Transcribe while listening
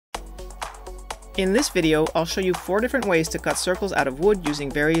In this video, I'll show you 4 different ways to cut circles out of wood using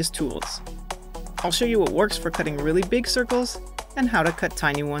various tools. I'll show you what works for cutting really big circles, and how to cut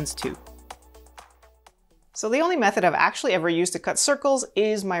tiny ones too. So the only method I've actually ever used to cut circles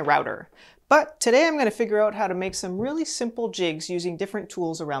is my router. But today I'm going to figure out how to make some really simple jigs using different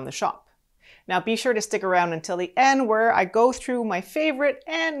tools around the shop. Now be sure to stick around until the end where I go through my favorite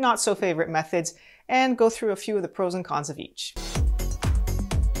and not so favorite methods and go through a few of the pros and cons of each.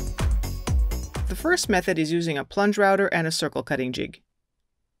 The first method is using a plunge router and a circle cutting jig.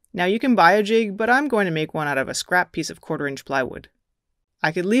 Now you can buy a jig, but I'm going to make one out of a scrap piece of 1/4-inch plywood.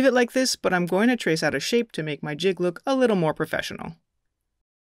 I could leave it like this, but I'm going to trace out a shape to make my jig look a little more professional.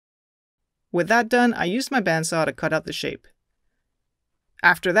 With that done, I used my bandsaw to cut out the shape.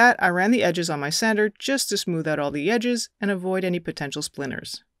 After that, I ran the edges on my sander just to smooth out all the edges and avoid any potential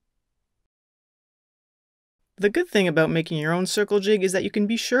splinters. The good thing about making your own circle jig is that you can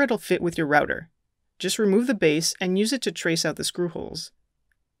be sure it'll fit with your router. Just remove the base and use it to trace out the screw holes.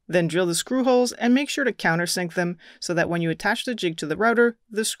 Then drill the screw holes and make sure to countersink them so that when you attach the jig to the router,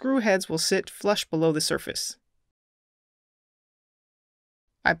 the screw heads will sit flush below the surface.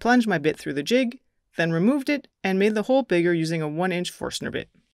 I plunged my bit through the jig, then removed it and made the hole bigger using a 1-inch Forstner bit.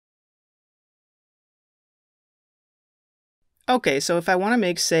 Okay, so if I want to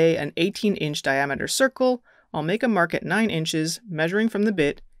make, say, an 18-inch diameter circle, I'll make a mark at 9 inches, measuring from the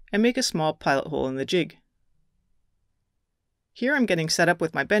bit, and make a small pilot hole in the jig. Here I'm getting set up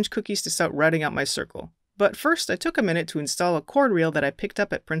with my bench cookies to start routing out my circle, but first I took a minute to install a cord reel that I picked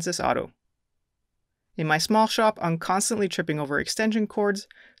up at Princess Auto. In my small shop, I'm constantly tripping over extension cords,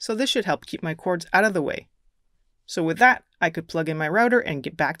 so this should help keep my cords out of the way. So with that, I could plug in my router and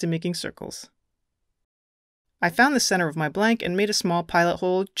get back to making circles. I found the center of my blank and made a small pilot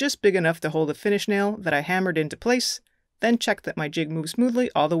hole just big enough to hold a finish nail that I hammered into place, then checked that my jig moved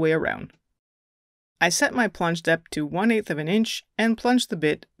smoothly all the way around. I set my plunge depth to 1/8 of an inch and plunged the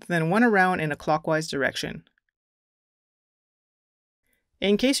bit, then went around in a clockwise direction.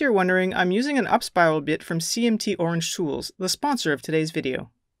 In case you're wondering, I'm using an up spiral bit from CMT Orange Tools, the sponsor of today's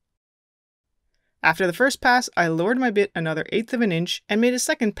video. After the first pass, I lowered my bit another 1/8 of an inch and made a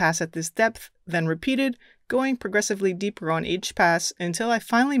second pass at this depth, then repeated, going progressively deeper on each pass until I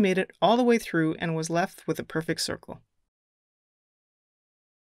finally made it all the way through and was left with a perfect circle.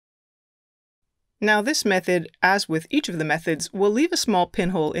 Now this method, as with each of the methods, will leave a small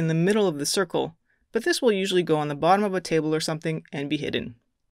pinhole in the middle of the circle, but this will usually go on the bottom of a table or something and be hidden.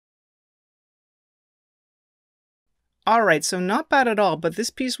 Alright, so not bad at all, but this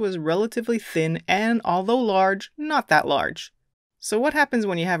piece was relatively thin and, although large, not that large. So what happens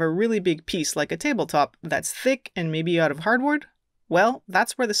when you have a really big piece like a tabletop that's thick and maybe out of hardwood? Well,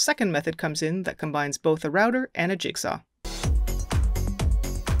 that's where the second method comes in that combines both a router and a jigsaw.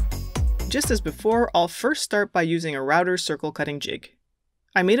 Just as before, I'll first start by using a router circle cutting jig.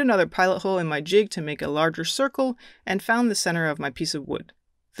 I made another pilot hole in my jig to make a larger circle and found the center of my piece of wood,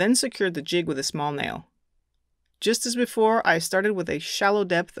 then secured the jig with a small nail. Just as before, I started with a shallow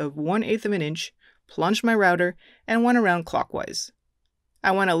depth of 1/8 of an inch, plunged my router, and went around clockwise.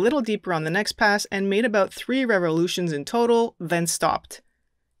 I went a little deeper on the next pass and made about 3 revolutions in total, then stopped.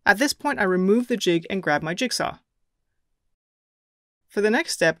 At this point, I removed the jig and grabbed my jigsaw. For the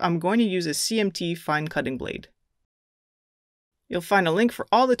next step, I'm going to use a CMT fine cutting blade. You'll find a link for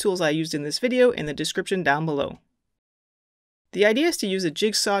all the tools I used in this video in the description down below. The idea is to use a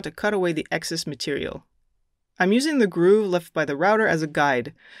jigsaw to cut away the excess material. I'm using the groove left by the router as a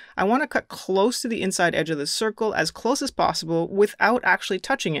guide. I want to cut close to the inside edge of the circle as close as possible without actually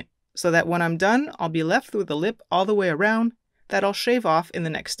touching it, so that when I'm done, I'll be left with a lip all the way around that I'll shave off in the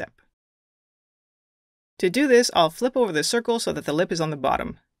next step. To do this, I'll flip over the circle so that the lip is on the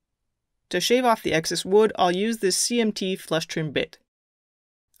bottom. To shave off the excess wood, I'll use this CMT flush trim bit.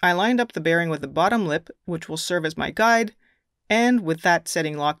 I lined up the bearing with the bottom lip, which will serve as my guide, and with that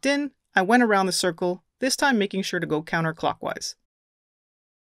setting locked in, I went around the circle, this time making sure to go counterclockwise.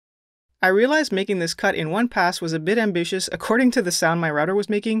 I realized making this cut in one pass was a bit ambitious according to the sound my router was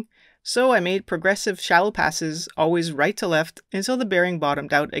making, so I made progressive shallow passes, always right to left, until the bearing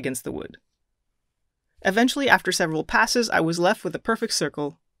bottomed out against the wood. Eventually, after several passes, I was left with a perfect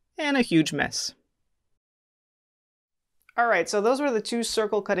circle, and a huge mess. Alright, so those were the 2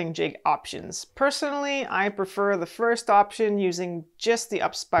 circle cutting jig options. Personally, I prefer the first option, using just the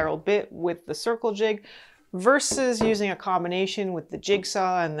up spiral bit with the circle jig, versus using a combination with the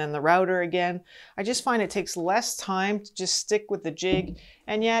jigsaw and then the router again. I just find it takes less time to just stick with the jig,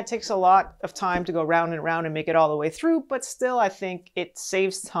 and yeah, it takes a lot of time to go round and round and make it all the way through, but still I think it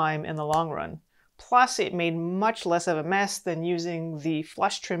saves time in the long run. Plus, it made much less of a mess than using the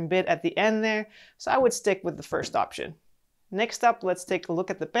flush trim bit at the end there, so I would stick with the first option. Next up, let's take a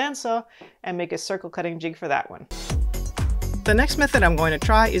look at the bandsaw and make a circle cutting jig for that one. The next method I'm going to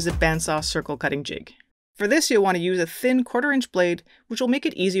try is a bandsaw circle cutting jig. For this, you'll want to use a thin 1/4 inch blade, which will make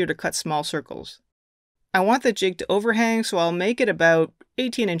it easier to cut small circles. I want the jig to overhang, so I'll make it about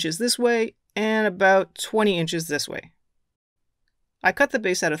 18 inches this way and about 20 inches this way. I cut the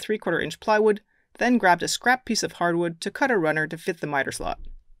base out of 3/4 inch plywood, then grabbed a scrap piece of hardwood to cut a runner to fit the miter slot.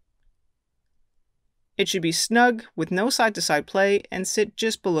 It should be snug, with no side-to-side play, and sit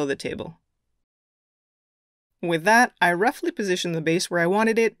just below the table. With that, I roughly positioned the base where I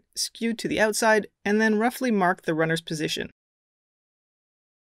wanted it, skewed to the outside, and then roughly marked the runner's position.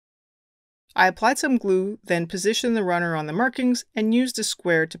 I applied some glue, then positioned the runner on the markings, and used a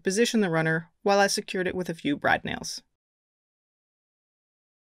square to position the runner while I secured it with a few brad nails.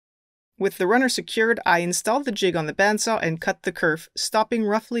 With the runner secured, I installed the jig on the bandsaw and cut the kerf, stopping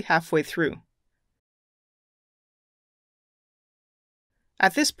roughly halfway through.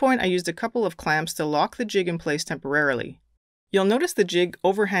 At this point, I used a couple of clamps to lock the jig in place temporarily. You'll notice the jig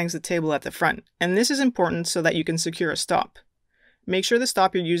overhangs the table at the front, and this is important so that you can secure a stop. Make sure the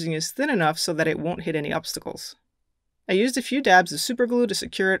stop you're using is thin enough so that it won't hit any obstacles. I used a few dabs of super glue to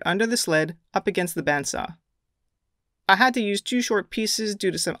secure it under the sled up against the bandsaw. I had to use 2 short pieces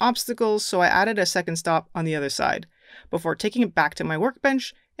due to some obstacles, so I added a second stop on the other side, before taking it back to my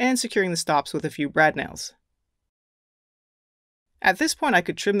workbench and securing the stops with a few brad nails. At this point, I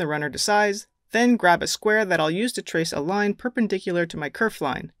could trim the runner to size, then grab a square that I'll use to trace a line perpendicular to my kerf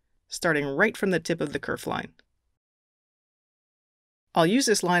line, starting right from the tip of the kerf line. I'll use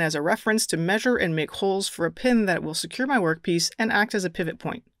this line as a reference to measure and make holes for a pin that will secure my workpiece and act as a pivot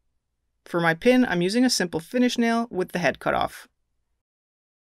point. For my pin, I'm using a simple finish nail with the head cut off.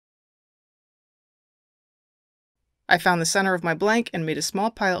 I found the center of my blank and made a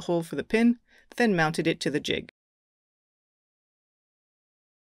small pilot hole for the pin, then mounted it to the jig.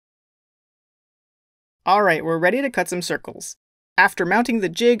 Alright, we're ready to cut some circles. After mounting the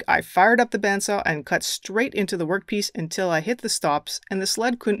jig, I fired up the bandsaw and cut straight into the workpiece until I hit the stops and the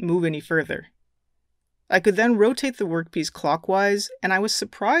sled couldn't move any further. I could then rotate the workpiece clockwise, and I was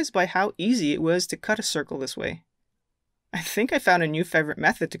surprised by how easy it was to cut a circle this way. I think I found a new favorite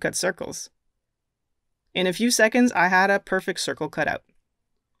method to cut circles. In a few seconds, I had a perfect circle cut out.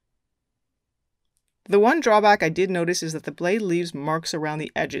 The one drawback I did notice is that the blade leaves marks around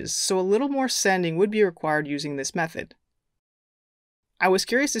the edges, so a little more sanding would be required using this method. I was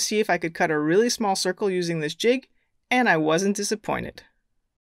curious to see if I could cut a really small circle using this jig, and I wasn't disappointed.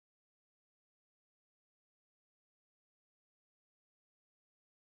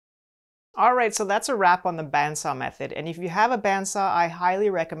 Alright, so that's a wrap on the bandsaw method, and if you have a bandsaw, I highly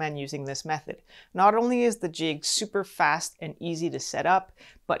recommend using this method. Not only is the jig super fast and easy to set up,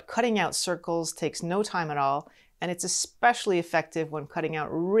 but cutting out circles takes no time at all, and it's especially effective when cutting out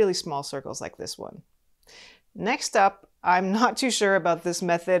really small circles like this one. Next up, I'm not too sure about this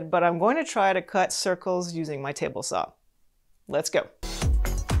method, but I'm going to try to cut circles using my table saw. Let's go.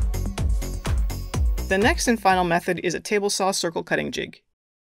 The next and final method is a table saw circle cutting jig.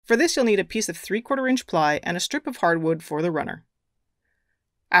 For this, you'll need a piece of 3/4 inch ply and a strip of hardwood for the runner.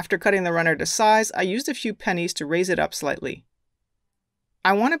 After cutting the runner to size, I used a few pennies to raise it up slightly.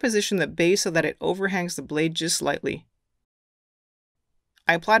 I want to position the base so that it overhangs the blade just slightly.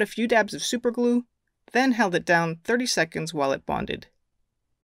 I applied a few dabs of super glue, then held it down 30 seconds while it bonded.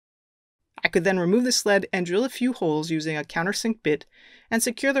 I could then remove the sled and drill a few holes using a countersink bit and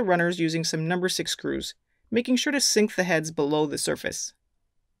secure the runners using some number 6 screws, making sure to sink the heads below the surface.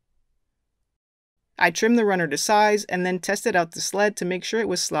 I trimmed the runner to size and then tested out the sled to make sure it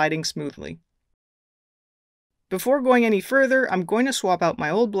was sliding smoothly. Before going any further, I'm going to swap out my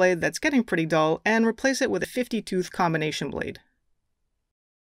old blade that's getting pretty dull and replace it with a 50-tooth combination blade.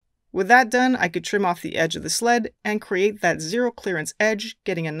 With that done, I could trim off the edge of the sled and create that zero clearance edge,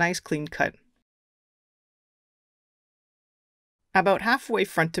 getting a nice clean cut. About halfway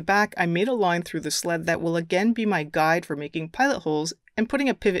front to back, I made a line through the sled that will again be my guide for making pilot holes and putting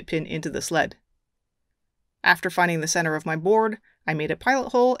a pivot pin into the sled. After finding the center of my board, I made a pilot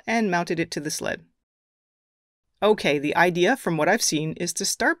hole and mounted it to the sled. Okay, the idea from what I've seen is to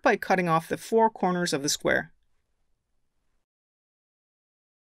start by cutting off the 4 corners of the square.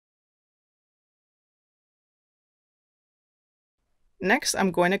 Next,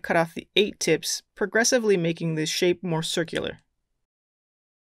 I'm going to cut off the 8 tips, progressively making this shape more circular.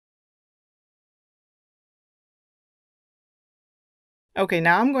 Okay,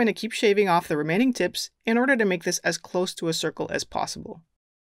 now I'm going to keep shaving off the remaining tips in order to make this as close to a circle as possible.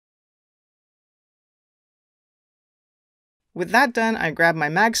 With that done, I grabbed my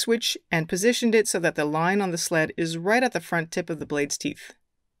mag switch and positioned it so that the line on the sled is right at the front tip of the blade's teeth.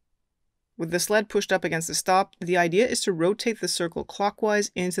 With the sled pushed up against the stop, the idea is to rotate the circle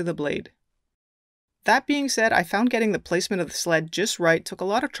clockwise into the blade. That being said, I found getting the placement of the sled just right took a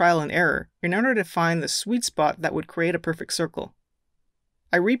lot of trial and error in order to find the sweet spot that would create a perfect circle.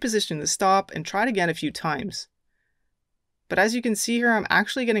 I repositioned the stop and tried again a few times. But as you can see here, I'm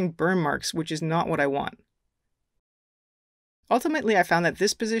actually getting burn marks, which is not what I want. Ultimately, I found that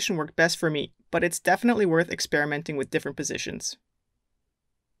this position worked best for me, but it's definitely worth experimenting with different positions.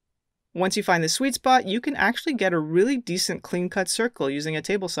 Once you find the sweet spot, you can actually get a really decent clean-cut circle using a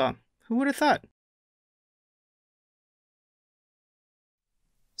table saw. Who would have thought?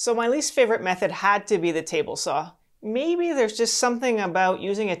 So my least favorite method had to be the table saw. Maybe there's just something about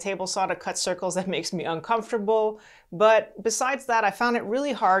using a table saw to cut circles that makes me uncomfortable, but besides that, I found it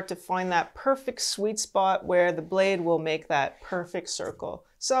really hard to find that perfect sweet spot where the blade will make that perfect circle.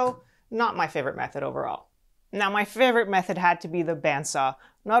 So, not my favorite method overall. Now, my favorite method had to be the bandsaw.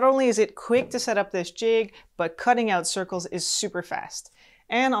 Not only is it quick to set up this jig, but cutting out circles is super fast.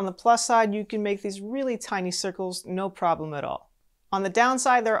 And on the plus side, you can make these really tiny circles no problem at all. On the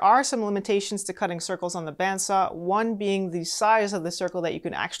downside, there are some limitations to cutting circles on the bandsaw, one being the size of the circle that you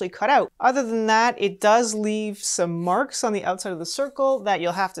can actually cut out. Other than that, it does leave some marks on the outside of the circle that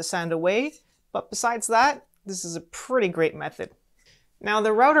you'll have to sand away, but besides that, this is a pretty great method. Now,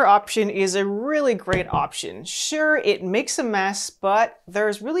 the router option is a really great option. Sure, it makes a mess, but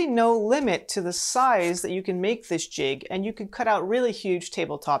there's really no limit to the size that you can make this jig, and you can cut out really huge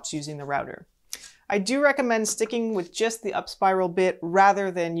tabletops using the router. I do recommend sticking with just the up spiral bit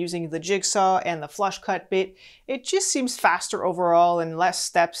rather than using the jigsaw and the flush cut bit. It just seems faster overall and less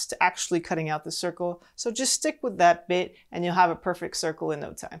steps to actually cutting out the circle, so just stick with that bit and you'll have a perfect circle in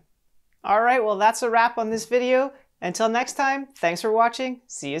no time. Alright, well that's a wrap on this video. Until next time, thanks for watching,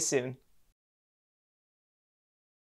 see you soon.